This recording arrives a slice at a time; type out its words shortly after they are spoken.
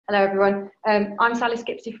Hello everyone, I'm Sally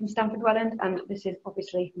Skipsey from Stamford, Welland, and this is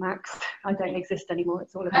obviously Max. I don't exist anymore,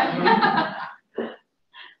 it's all about me.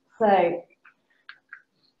 So,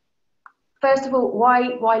 first of all,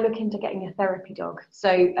 why look into getting a therapy dog?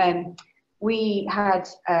 So we had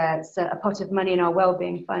a pot of money in our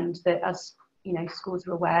wellbeing fund that, as you know, schools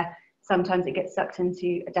are aware, sometimes it gets sucked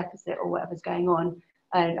into a deficit or whatever's going on.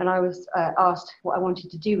 And I was asked what I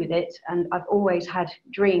wanted to do with it, and I've always had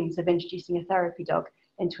dreams of introducing a therapy dog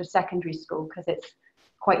into a secondary school because it's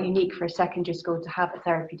quite unique for a secondary school to have a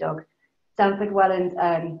therapy dog. Stamford Welland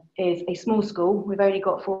is a small school. We've only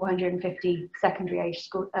got 450 secondary age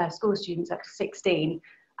school students up to 16,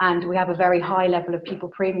 and we have a very high level of pupil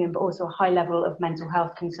premium, but also a high level of mental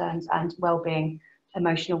health concerns and well-being,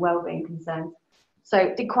 emotional well-being concerns.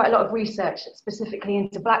 So did quite a lot of research specifically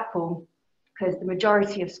into Blackpool, because the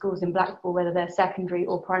majority of schools in Blackpool, whether they're secondary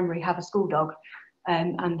or primary, have a school dog,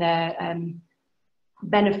 and their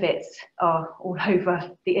benefits are all over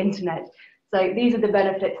the internet. So these are the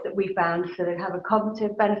benefits that we found. So they have a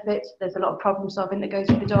cognitive benefit. There's a lot of problem solving that goes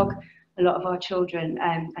with the dog. A lot of our children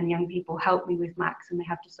and young people help me with Max, and they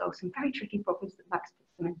have to solve some very tricky problems that Max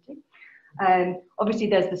puts them into. Obviously,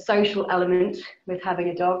 there's the social element with having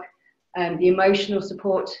a dog, the emotional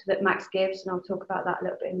support that Max gives, and I'll talk about that a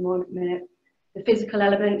little bit more in a minute. The physical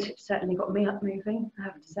element, it's certainly got me up moving, I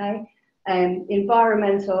have to say.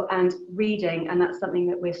 Environmental and reading, and that's something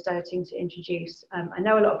that we're starting to introduce. I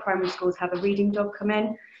know a lot of primary schools have a reading dog come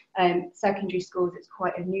in. Secondary schools, it's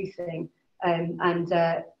quite a new thing,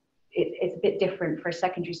 it's a bit different for a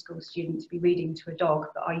secondary school student to be reading to a dog,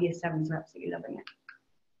 but our year 7s are absolutely loving it.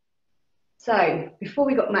 So before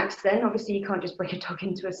we got Max then, obviously you can't just bring a dog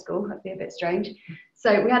into a school, that'd be a bit strange.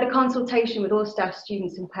 So we had a consultation with all staff,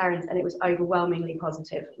 students and parents, and it was overwhelmingly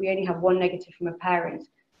positive. We only had one negative from a parent,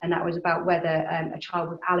 and that was about whether a child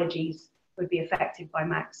with allergies would be affected by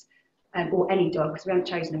Max, or any dog, because we haven't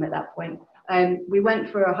chosen him at that point. We went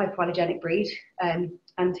for a hypoallergenic breed, and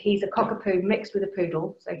he's a cockapoo mixed with a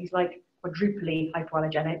poodle, so he's like quadruply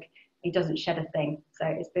hypoallergenic. He doesn't shed a thing, so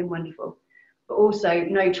it's been wonderful. But also,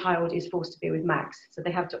 no child is forced to be with Max, so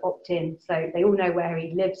they have to opt in. So they all know where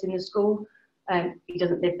he lives in the school. He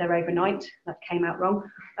doesn't live there overnight, that came out wrong,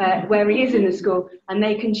 where he is in the school, and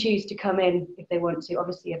they can choose to come in if they want to.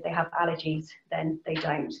 Obviously, if they have allergies, then they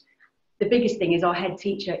don't. The biggest thing is our head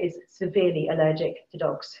teacher is severely allergic to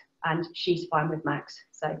dogs, and she's fine with Max,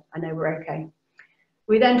 so I know we're okay.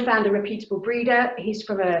 We then found a reputable breeder. He's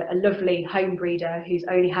from a lovely home breeder who's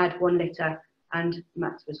only had 1 litter, and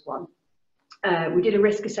Max was 1. We did a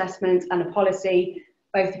risk assessment and a policy,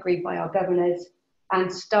 both agreed by our governors, and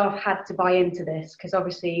staff had to buy into this, because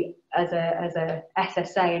obviously as a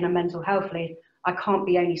SSA and a mental health lead, I can't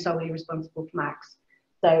be only solely responsible for Max.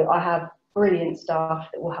 So I have brilliant staff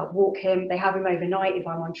that will help walk him. They have him overnight if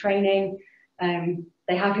I'm on training.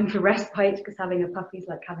 They have him for respite, because having a puppy is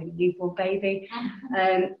like having a newborn baby.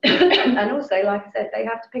 And also, like I said, they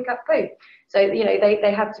have to pick up poo. So, you know,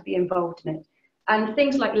 they have to be involved in it. And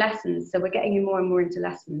things like lessons, so we're getting him more and more into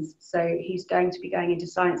lessons. So he's going to be going into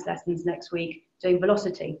science lessons next week, doing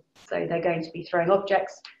velocity. So they're going to be throwing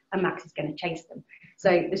objects and Max is going to chase them.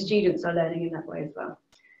 So the students are learning in that way as well.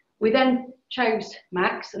 We then chose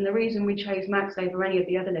Max, and the reason we chose Max over any of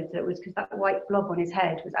the other litter was because that white blob on his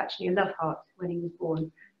head was actually a love heart when he was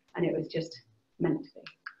born, and it was just meant to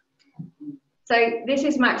be. So this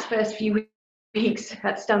is Max's first few weeks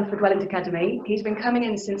at Stamford Welland Academy. He's been coming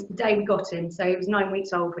in since the day we got him, so he was 9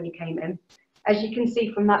 weeks old when he came in. As you can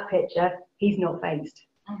see from that picture, he's not phased.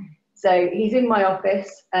 So he's in my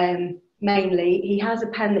office mainly. He has a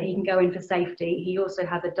pen that he can go in for safety. He also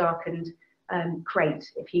has a darkened crate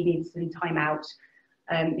if he needs some time out.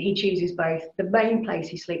 He chooses both. The main place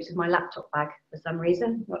he sleeps is my laptop bag for some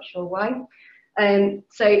reason, not sure why.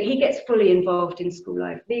 So he gets fully involved in school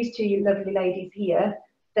life. These two lovely ladies here,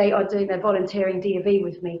 they are doing their volunteering D&V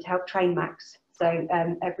with me to help train Max. So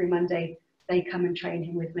every Monday they come and train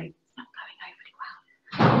him with me. It's not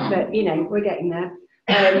going overly well, but you know, we're getting there.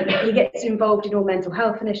 He gets involved in all mental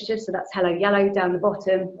health initiatives, so that's Hello Yellow down the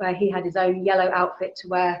bottom, where he had his own yellow outfit to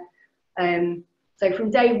wear. So from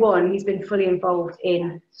day one, he's been fully involved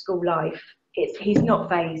in school life. He's not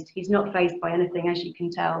phased. He's not phased by anything, as you can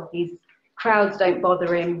tell. Crowds don't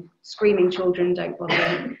bother him. Screaming children don't bother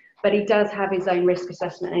him. But he does have his own risk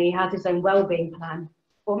assessment, and he has his own wellbeing plan.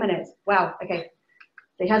 4 minutes. Wow. Okay.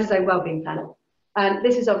 So he has his own wellbeing plan. And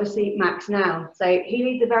this is obviously Max now. So he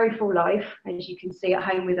leads a very full life, as you can see at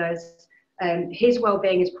home with us. His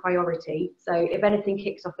wellbeing is priority. So if anything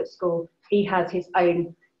kicks off at school, he has his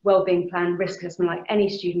own wellbeing plan, risk assessment, like any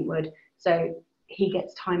student would. So he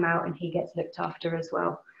gets time out and he gets looked after as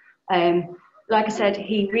well. like I said,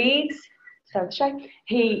 he reads. So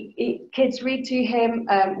kids read to him.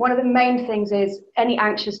 One of the main things is any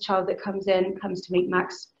anxious child that comes to meet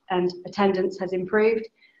Max, and attendance has improved.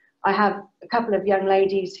 I have a couple of young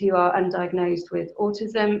ladies who are undiagnosed with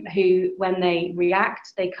autism who, when they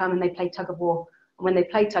react, they come and they play tug of war. And when they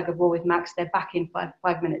play tug of war with Max, they're back in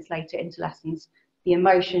 5 minutes later into lessons. The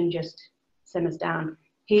emotion just simmers down.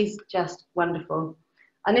 He's just wonderful.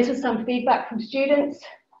 And this was some feedback from students.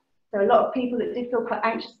 So a lot of people that did feel quite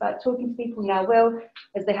anxious about talking to people now will,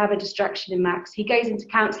 as they have a distraction in Max. He goes into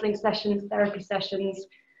counselling sessions, therapy sessions.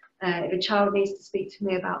 If a child needs to speak to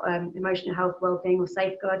me about emotional health, well-being or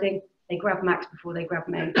safeguarding, they grab Max before they grab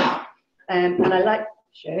me. And I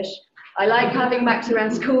like having Max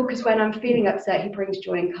around school because when I'm feeling upset, he brings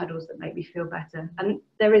joy and cuddles that make me feel better. And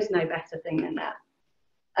there is no better thing than that.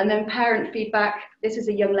 And then parent feedback. This is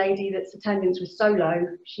a young lady that's attendance was so low.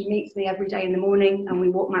 She meets me every day in the morning and we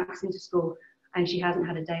walk Max into school and she hasn't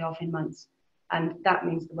had a day off in months. And that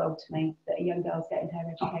means the world to me, that a young girl's getting her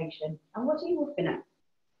education. And what are you wolfing at?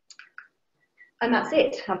 And that's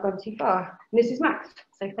it. I've gone too far. And this is Max.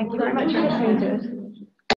 So thank you very much for listening to us.